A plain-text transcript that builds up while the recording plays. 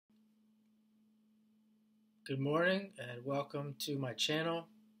Good morning and welcome to my channel.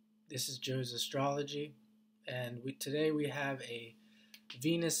 This is Joe's Astrology, and today we have a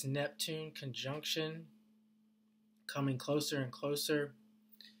Venus-Neptune conjunction coming closer and closer.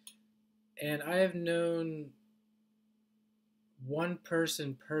 And I have known one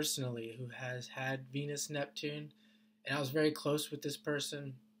person personally who has had Venus-Neptune, and I was very close with this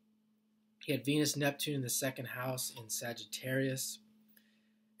person. He had Venus-Neptune in the second house in Sagittarius.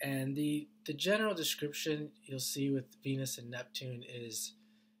 And the general description you'll see with Venus and Neptune is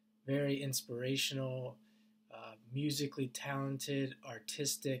very inspirational, musically talented,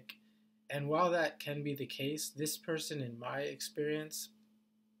 artistic. And while that can be the case, this person, in my experience,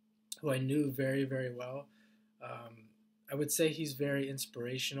 who I knew very, very well, I would say he's very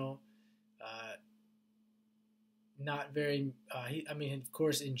inspirational. Uh, Not very, of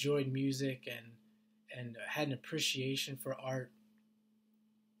course, enjoyed music and had an appreciation for art.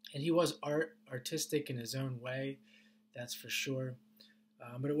 And he was artistic in his own way, that's for sure.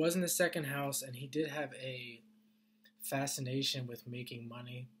 But it was in the second house, and he did have a fascination with making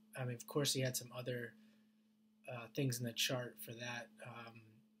money. Of course, he had some other things in the chart for that,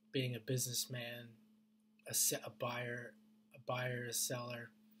 being a businessman, a buyer, a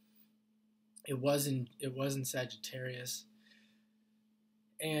seller. It was in Sagittarius,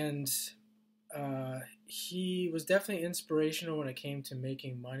 and he was definitely inspirational when it came to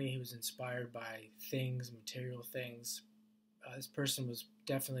making money. He was inspired by things, material things. This person was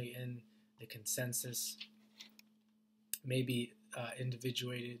definitely in the consensus, maybe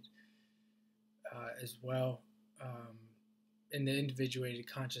individuated as well, in the individuated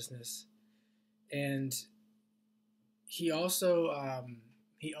consciousness. And he also had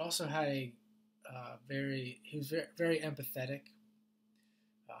he was very empathetic.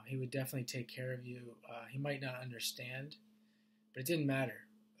 He would definitely take care of you. He might not understand, but it didn't matter.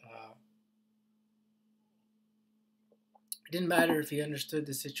 It didn't matter if he understood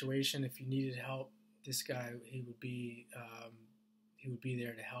the situation. If you needed help, this guy, he would be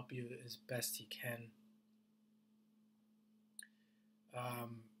there to help you as best he can.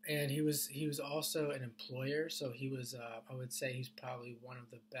 And he was also an employer, so he was. I would say he's probably one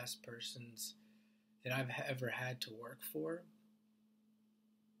of the best persons that I've ever had to work for.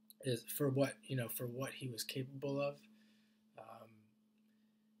 Is for what he was capable of.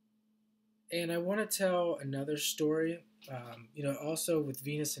 And I want to tell another story. Also with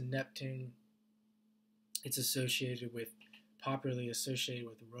Venus and Neptune, it's popularly associated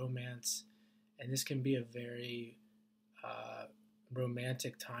with romance, and this can be a very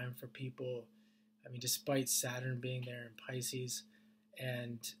romantic time for people. Despite Saturn being there in Pisces,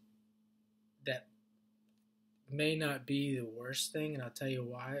 and that may not be the worst thing, and I'll tell you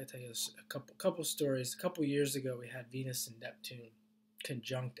why. I'll tell you a couple stories. A couple years ago, we had Venus and Neptune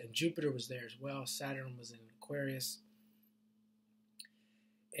conjunct, and Jupiter was there as well. Saturn was in Aquarius,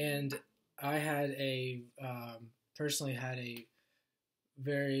 and I personally had a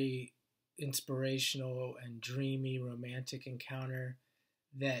very inspirational and dreamy romantic encounter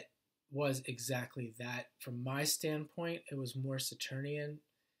that was exactly that. From my standpoint, it was more Saturnian.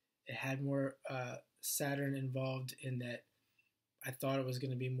 It had more Saturn involved, in that I thought it was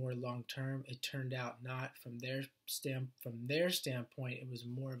going to be more long term. It turned out not. From their standpoint, it was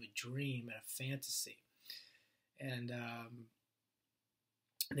more of a dream and a fantasy, and I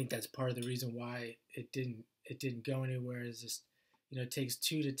think that's part of the reason why it didn't go anywhere. Is just, it takes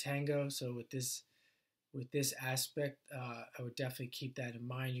two to tango. So with this aspect, I would definitely keep that in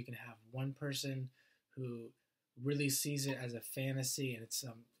mind. You can have one person who really sees it as a fantasy, and it's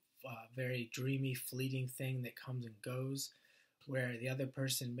some very dreamy, fleeting thing that comes and goes, where the other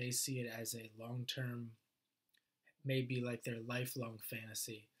person may see it as a long-term, maybe like their lifelong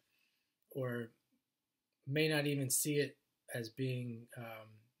fantasy, or may not even see it as being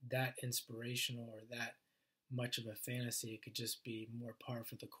that inspirational or that much of a fantasy. It could just be more par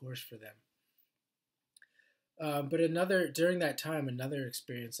for the course for them. But during that time, another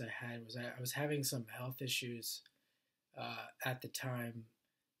experience I had was I was having some health issues at the time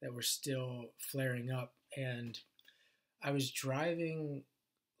that were still flaring up, and I was driving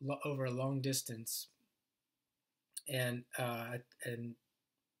over a long distance, and I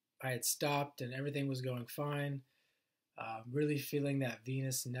had stopped, and everything was going fine. Really feeling that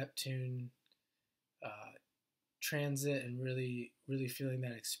Venus-Neptune transit, and really, really feeling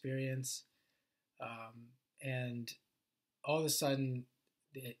that experience. And all of a sudden,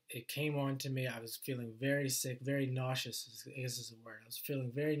 it came on to me. I was feeling very sick, very nauseous, I guess is the word. I was feeling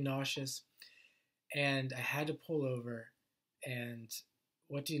very nauseous, and I had to pull over. And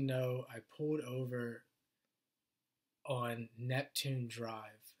what do you know? I pulled over on Neptune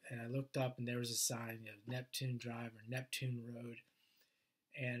Drive, and I looked up, and there was a sign, Neptune Drive or Neptune Road.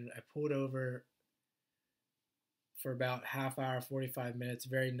 And I pulled over for about half hour, 45 minutes,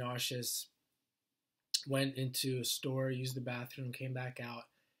 very nauseous. Went into a store, used the bathroom, came back out,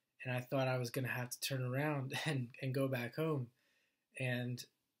 and I thought I was going to have to turn around and go back home. And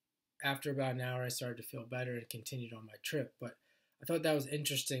after about an hour, I started to feel better and continued on my trip. But I thought that was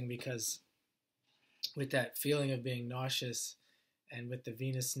interesting because with that feeling of being nauseous and with the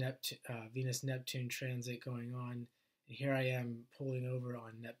Venus-Neptune transit going on, and here I am pulling over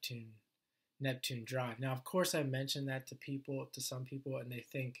on Neptune Drive. Now, of course, I mentioned that to some people, and they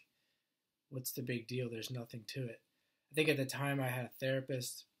think, what's the big deal? There's nothing to it. I think at the time I had a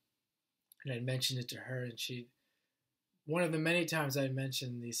therapist, and I mentioned it to her, and one of the many times I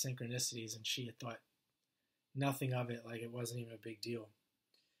mentioned these synchronicities, and she had thought nothing of it, like it wasn't even a big deal.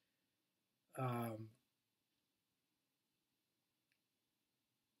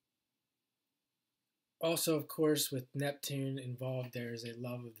 Also, of course, with Neptune involved, there's a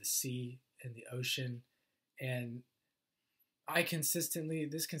love of the sea and the ocean, and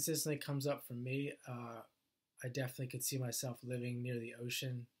this consistently comes up for me. I definitely could see myself living near the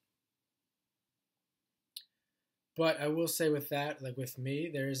ocean. But I will say with that, like with me,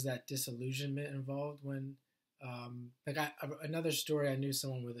 there is that disillusionment involved when, another story, I knew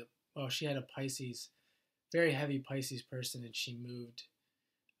someone she had a Pisces, very heavy Pisces person, and she moved.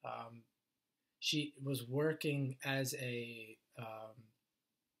 She was working as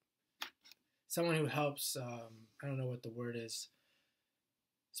someone who helps, I don't know what the word is,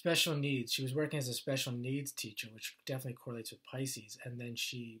 special needs. She was working as a special needs teacher, which definitely correlates with Pisces. And then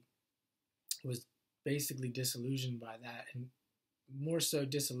she was basically disillusioned by that, and more so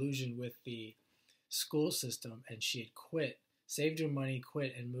disillusioned with the school system. And she had quit, saved her money,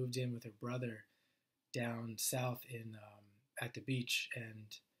 quit, and moved in with her brother down south at the beach. And,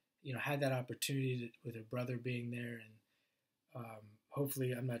 had that opportunity with her brother being there. And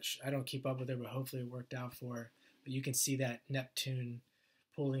hopefully, I don't keep up with her, but hopefully it worked out for her. But you can see that Neptune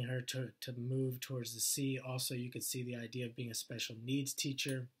pulling her to move towards the sea. Also, you could see the idea of being a special needs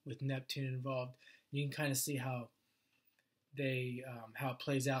teacher with Neptune involved. You can kind of see how it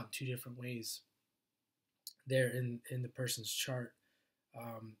plays out in two different ways there in the person's chart.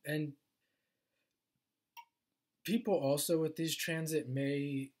 And people also with these transit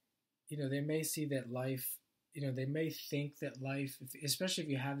they may see that life, they may think that life, especially if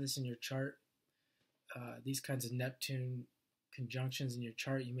you have this in your chart, these kinds of Neptune conjunctions in your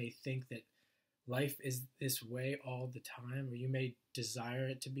chart, you may think that life is this way all the time, or you may desire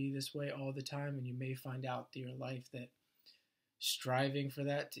it to be this way all the time, and you may find out through your life that striving for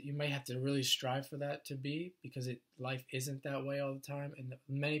that, you may have to really strive for that to be, because life isn't that way all the time. And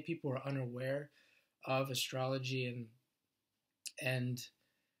many people are unaware of astrology, and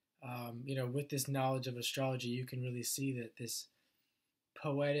with this knowledge of astrology, you can really see that this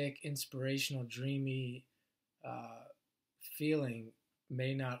poetic, inspirational, dreamy feeling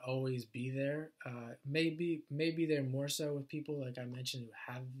may not always be there. Maybe there more so with people, like I mentioned,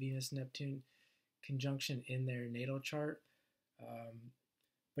 who have Venus-Neptune conjunction in their natal chart.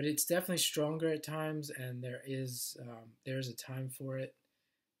 But it's definitely stronger at times, and there's a time for it.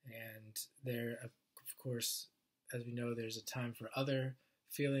 And there, of course, as we know, there's a time for other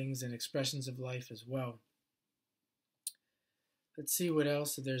feelings and expressions of life as well. Let's see what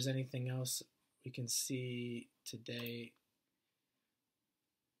else, if there's anything else we can see today.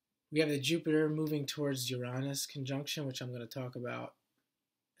 We have the Jupiter moving towards Uranus conjunction, which I'm going to talk about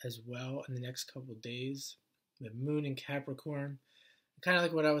as well in the next couple of days. We have Moon in Capricorn, kind of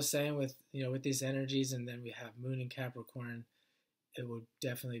like what I was saying with these energies, and then we have Moon in Capricorn. It would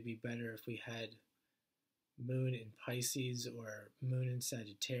definitely be better if we had Moon in Pisces, or Moon in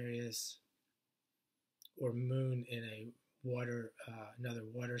Sagittarius, or Moon in another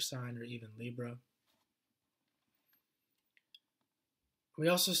water sign, or even Libra. We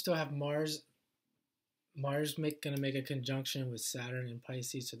also still have Mars. Mars going to make a conjunction with Saturn in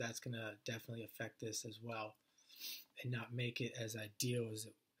Pisces, so that's going to definitely affect this as well, and not make it as ideal as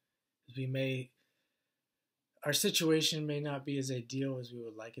we may. Our situation may not be as ideal as we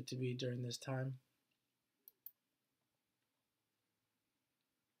would like it to be during this time.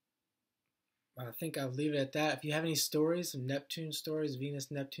 I think I'll leave it at that. If you have any stories, some Neptune stories,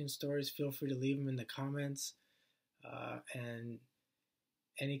 Venus-Neptune stories, feel free to leave them in the comments. And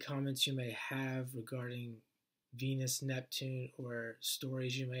any comments you may have regarding Venus-Neptune, or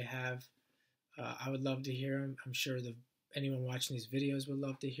stories you may have, I would love to hear them. I'm sure anyone watching these videos would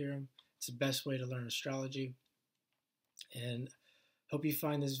love to hear them. It's the best way to learn astrology. And hope you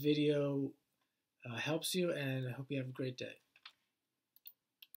find this video helps you, and I hope you have a great day.